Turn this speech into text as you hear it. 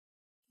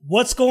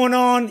What's going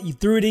on, you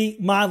 3D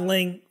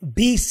modeling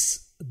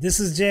beasts? This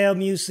is JL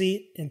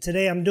Musey, and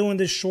today I'm doing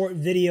this short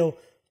video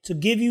to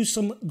give you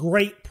some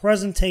great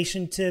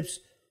presentation tips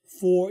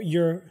for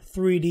your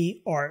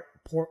 3D art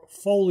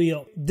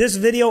portfolio. This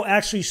video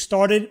actually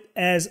started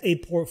as a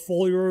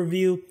portfolio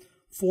review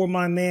for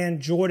my man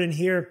Jordan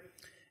here,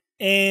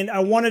 and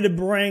I wanted to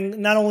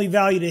bring not only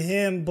value to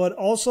him, but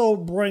also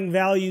bring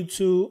value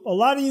to a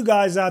lot of you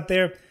guys out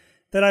there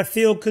that I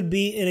feel could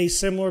be in a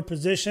similar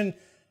position.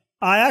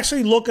 I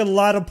actually look at a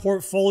lot of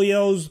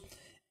portfolios,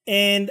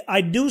 and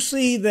I do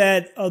see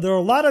that there are a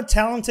lot of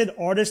talented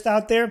artists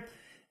out there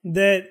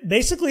that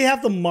basically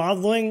have the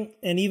modeling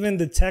and even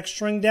the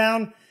texturing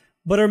down,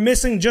 but are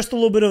missing just a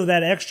little bit of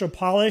that extra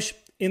polish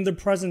in the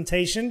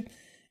presentation.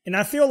 And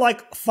I feel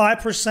like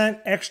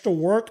 5% extra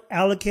work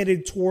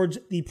allocated towards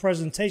the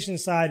presentation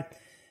side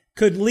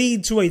could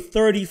lead to a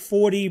 30,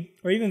 40,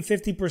 or even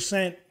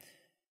 50%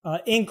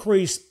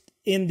 increase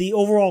in the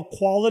overall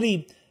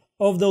quality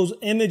of those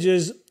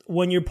images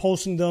when you're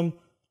posting them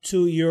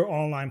to your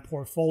online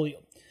portfolio.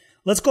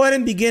 Let's go ahead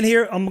and begin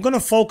here. I'm going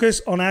to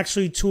focus on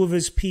actually two of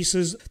his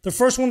pieces. The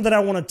first one that I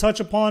want to touch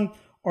upon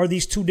are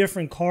these two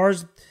different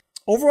cars.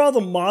 Overall,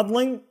 the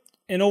modeling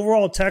and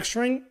overall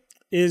texturing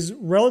is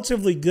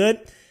relatively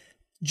good.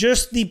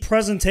 Just the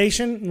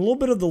presentation and a little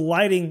bit of the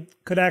lighting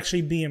could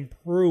actually be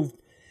improved.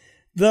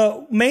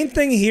 The main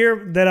thing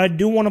here that I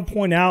do want to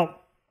point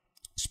out,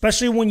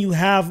 especially when you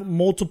have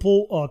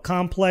multiple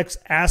complex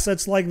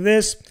assets like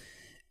this,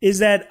 is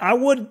that I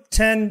would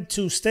tend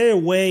to stay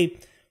away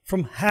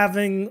from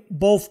having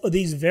both of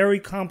these very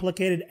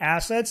complicated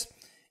assets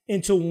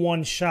into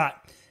one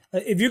shot.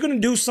 If you're going to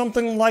do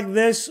something like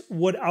this,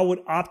 what I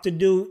would opt to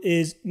do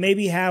is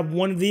maybe have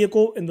one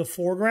vehicle in the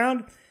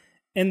foreground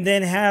and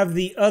then have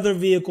the other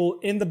vehicle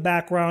in the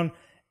background,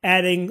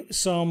 adding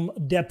some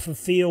depth of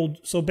field.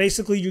 So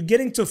basically, you're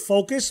getting to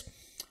focus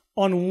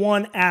on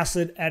one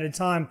asset at a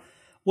time.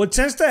 What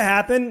tends to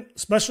happen,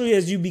 especially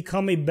as you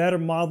become a better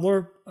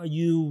modeler,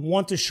 you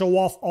want to show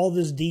off all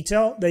this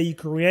detail that you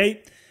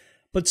create.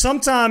 But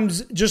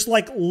sometimes just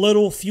like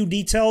little few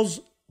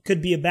details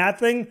could be a bad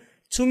thing.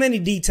 Too many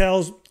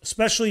details,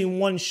 especially in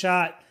one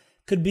shot,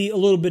 could be a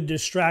little bit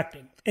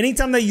distracting.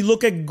 Anytime that you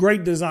look at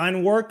great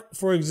design work,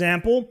 for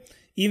example,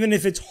 even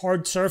if it's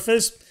hard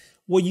surface,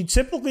 what you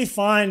typically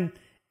find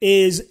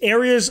is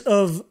areas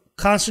of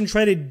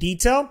concentrated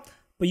detail,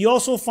 but you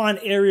also find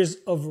areas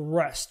of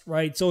rest,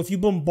 right? So if you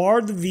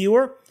bombard the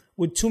viewer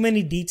with too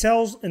many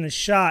details in a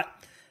shot,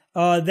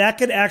 that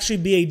could actually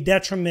be a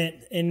detriment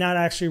and not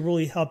actually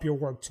really help your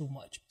work too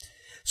much.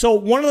 So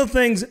one of the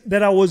things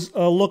that I was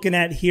looking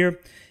at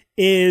here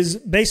is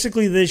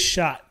basically this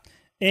shot.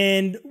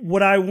 And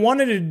what I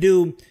wanted to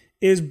do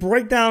is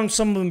break down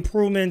some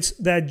improvements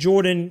that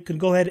Jordan could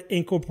go ahead and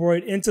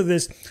incorporate into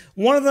this.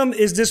 One of them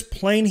is this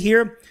plane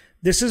here.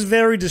 This is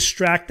very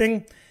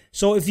distracting.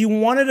 So if you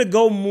wanted to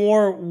go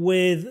more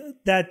with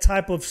that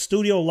type of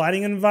studio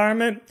lighting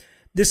environment,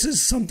 this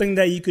is something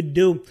that you could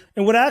do.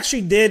 And what I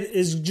actually did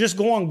is just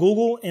go on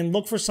Google and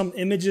look for some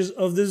images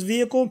of this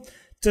vehicle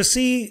to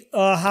see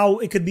how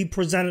it could be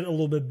presented a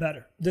little bit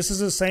better. This is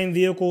the same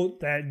vehicle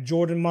that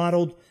Jordan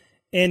modeled.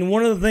 And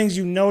one of the things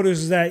you notice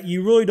is that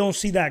you really don't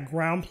see that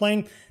ground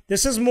plane.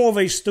 This is more of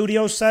a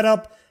studio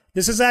setup.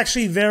 This is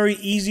actually very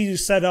easy to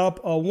set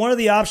up. One of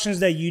the options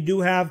that you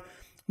do have,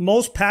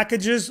 most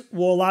packages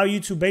will allow you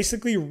to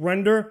basically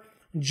render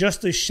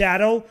just a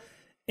shadow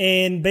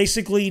and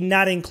basically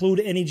not include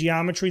any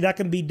geometry. That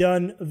can be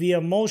done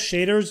via most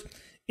shaders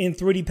in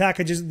 3D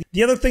packages.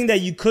 The other thing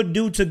that you could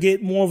do to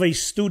get more of a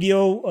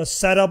studio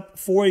setup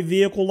for a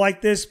vehicle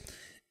like this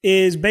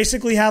is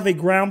basically have a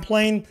ground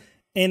plane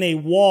and a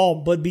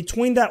wall, but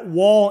between that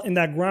wall and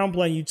that ground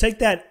plane, you take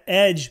that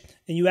edge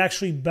and you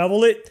actually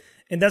bevel it,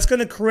 and that's going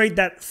to create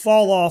that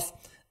fall off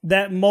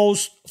that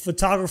most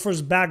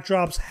photographers'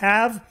 backdrops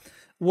have,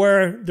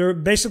 where they're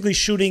basically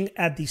shooting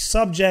at the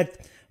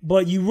subject,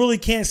 but you really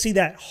can't see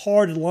that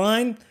hard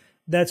line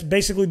that's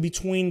basically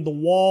between the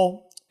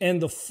wall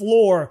and the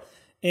floor.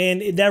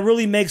 And that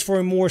really makes for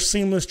a more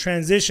seamless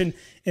transition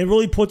and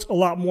really puts a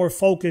lot more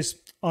focus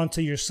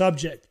onto your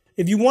subject.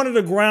 If you wanted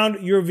to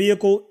ground your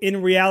vehicle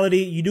in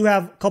reality, you do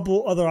have a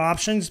couple other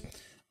options.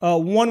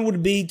 One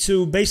would be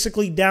to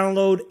basically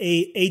download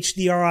a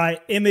HDRI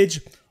image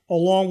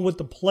along with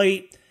the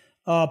plate.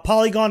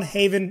 Polygon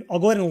Haven, I'll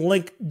go ahead and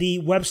link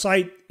the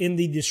website in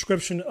the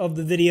description of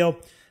the video,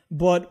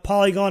 but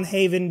Polygon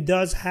Haven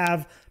does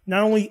have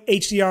not only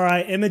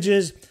HDRI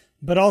images,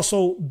 but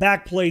also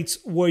backplates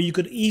where you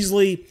could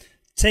easily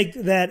take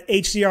that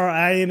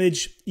HDRI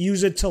image,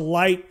 use it to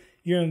light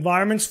your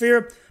environment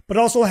sphere, but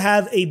also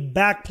have a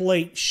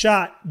backplate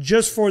shot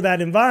just for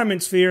that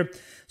environment sphere.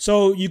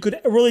 So you could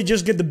really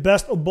just get the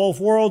best of both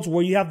worlds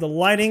where you have the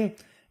lighting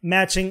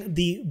matching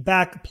the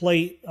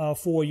backplate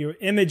for your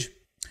image.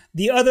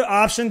 The other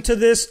option to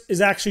this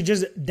is actually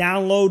just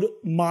download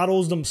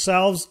models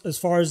themselves as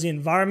far as the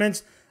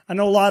environments. I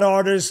know a lot of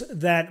artists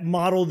that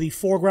model the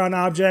foreground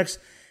objects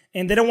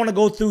and they don't want to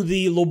go through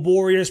the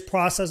laborious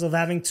process of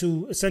having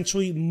to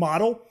essentially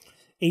model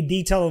a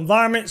detailed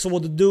environment. So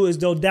what they'll do is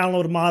they'll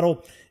download a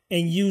model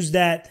and use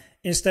that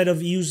instead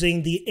of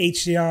using the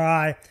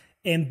HDRI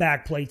and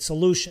backplate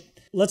solution.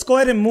 Let's go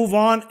ahead and move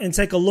on and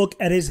take a look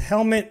at his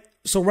helmet.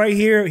 So right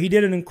here, he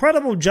did an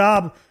incredible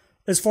job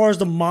as far as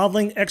the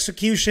modeling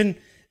execution.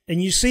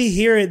 And you see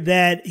here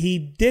that he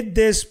did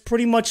this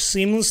pretty much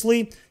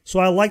seamlessly. So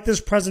I like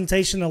this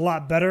presentation a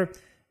lot better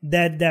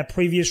than that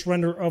previous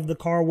render of the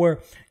car where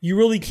you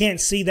really can't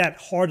see that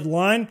hard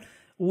line,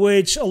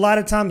 which a lot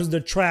of times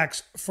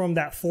detracts from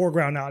that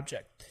foreground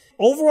object.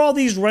 Overall,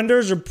 these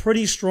renders are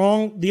pretty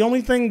strong. The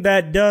only thing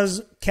that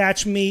does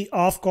catch me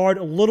off guard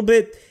a little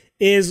bit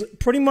is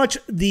pretty much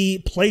the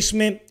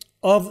placement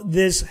of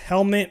this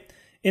helmet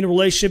in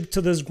relationship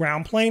to this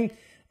ground plane.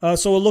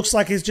 So it looks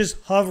like it's just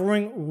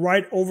hovering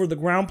right over the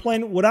ground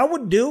plane. What I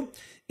would do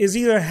is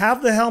either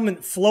have the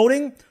helmet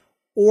floating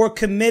or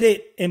commit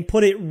it and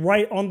put it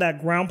right on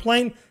that ground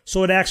plane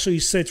so it actually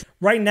sits.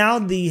 Right now,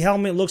 the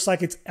helmet looks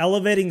like it's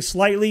elevating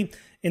slightly,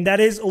 and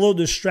that is a little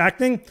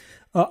distracting.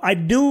 I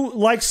do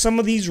like some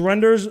of these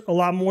renders a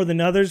lot more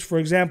than others. For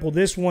example,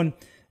 this one,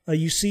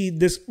 you see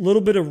this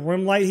little bit of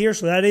rim light here,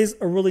 so that is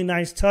a really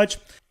nice touch.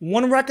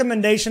 One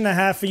recommendation I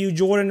have for you,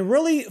 Jordan,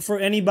 really for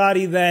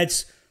anybody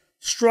that's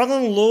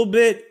struggling a little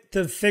bit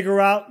to figure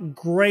out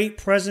great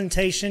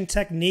presentation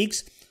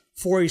techniques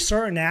for a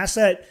certain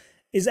asset,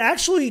 is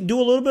actually do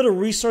a little bit of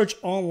research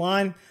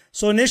online.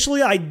 So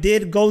initially I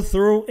did go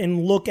through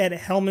and look at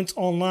helmets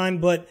online,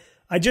 but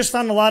I just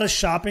found a lot of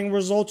shopping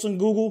results on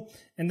Google.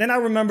 And then I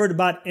remembered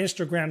about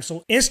Instagram.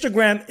 So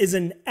Instagram is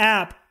an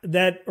app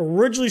that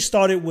originally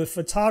started with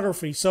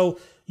photography. So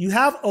you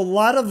have a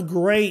lot of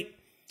great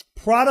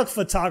product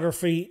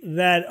photography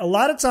that a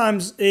lot of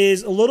times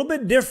is a little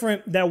bit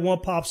different than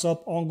what pops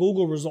up on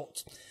Google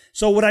results.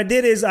 So what I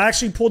did is I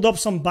actually pulled up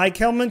some bike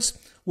helmets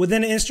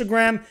within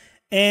Instagram,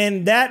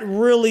 and that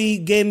really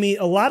gave me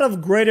a lot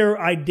of greater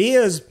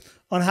ideas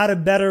on how to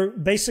better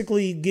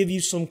basically give you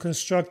some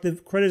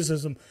constructive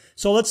criticism.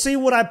 So let's see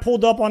what I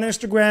pulled up on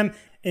Instagram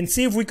and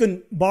see if we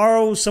can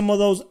borrow some of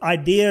those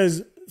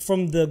ideas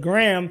from the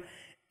gram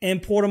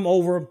and port them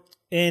over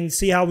and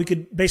see how we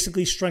could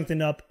basically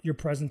strengthen up your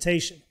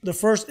presentation. The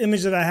first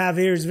image that I have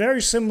here is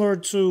very similar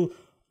to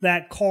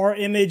that car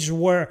image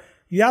where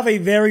you have a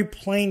very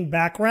plain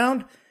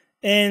background,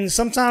 and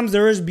sometimes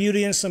there is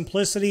beauty and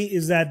simplicity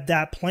is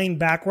that plain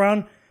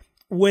background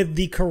with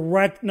the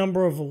correct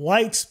number of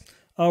lights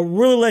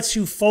really lets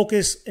you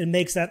focus and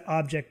makes that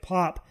object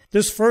pop.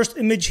 This first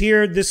image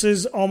here, this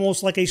is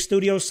almost like a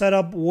studio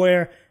setup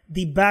where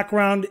the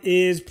background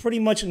is pretty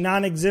much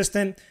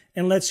non-existent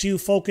and lets you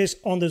focus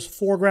on this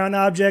foreground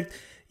object.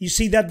 You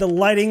see that the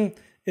lighting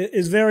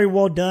is very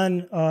well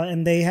done,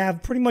 and they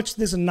have pretty much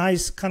this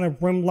nice kind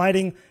of rim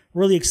lighting,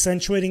 really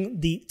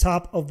accentuating the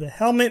top of the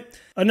helmet.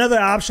 Another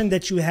option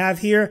that you have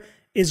here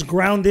is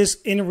ground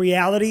this in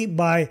reality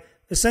by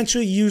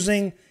essentially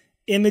using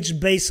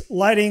image-based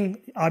lighting.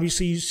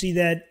 Obviously, you see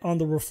that on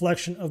the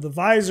reflection of the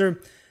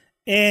visor.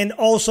 And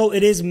also,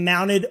 it is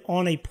mounted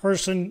on a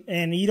person,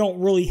 and you don't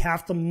really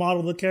have to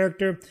model the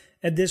character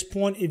at this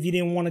point if you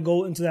didn't want to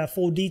go into that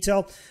full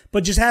detail.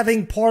 But just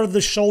having part of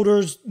the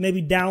shoulders,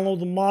 maybe download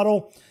the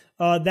model,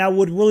 that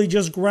would really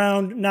just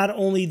ground not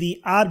only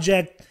the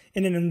object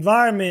in an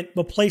environment,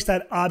 but place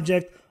that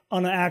object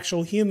on an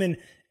actual human.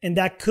 And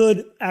that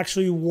could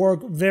actually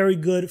work very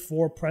good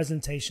for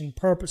presentation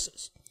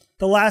purposes.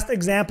 The last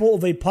example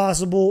of a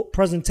possible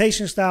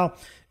presentation style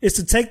is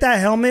to take that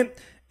helmet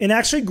and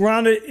actually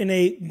ground it in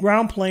a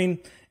ground plane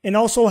and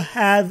also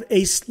have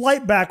a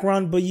slight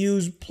background, but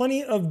use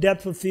plenty of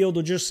depth of field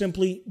or just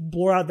simply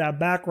blur out that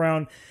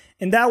background.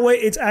 And that way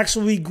it's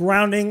actually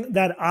grounding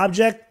that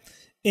object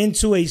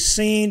into a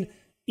scene,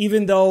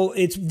 even though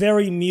it's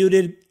very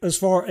muted as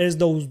far as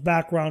those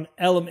background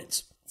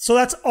elements. So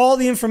that's all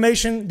the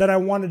information that I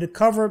wanted to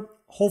cover.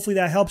 Hopefully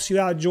that helps you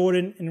out,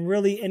 Jordan, and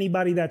really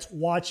anybody that's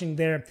watching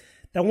there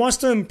that wants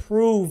to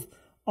improve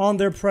on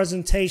their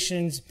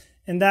presentations,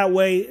 and that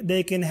way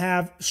they can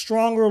have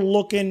stronger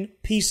looking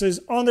pieces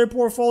on their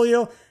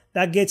portfolio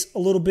that gets a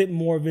little bit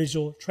more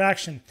visual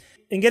traction.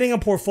 And getting a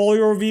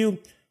portfolio review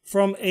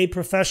from a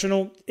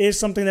professional is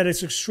something that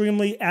is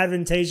extremely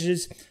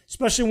advantageous,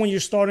 especially when you're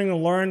starting to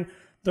learn.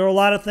 There are a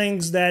lot of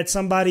things that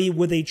somebody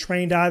with a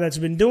trained eye that's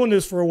been doing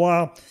this for a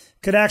while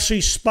could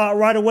actually spot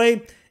right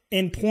away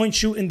and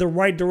point you in the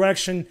right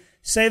direction,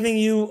 saving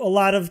you a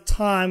lot of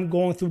time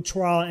going through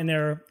trial and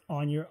error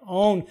on your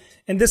own.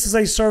 And this is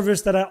a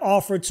service that I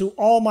offer to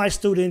all my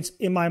students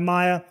in my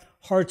Maya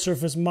hard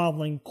surface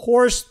modeling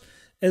course,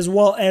 as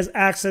well as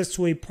access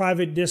to a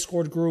private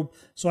Discord group.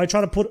 So I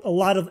try to put a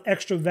lot of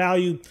extra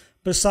value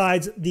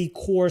besides the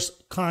course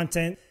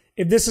content.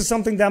 If this is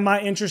something that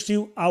might interest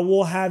you, I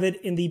will have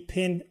it in the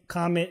pinned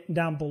comment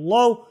down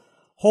below.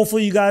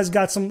 Hopefully you guys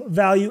got some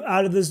value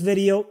out of this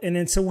video. And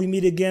until we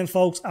meet again,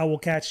 folks, I will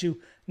catch you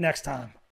next time.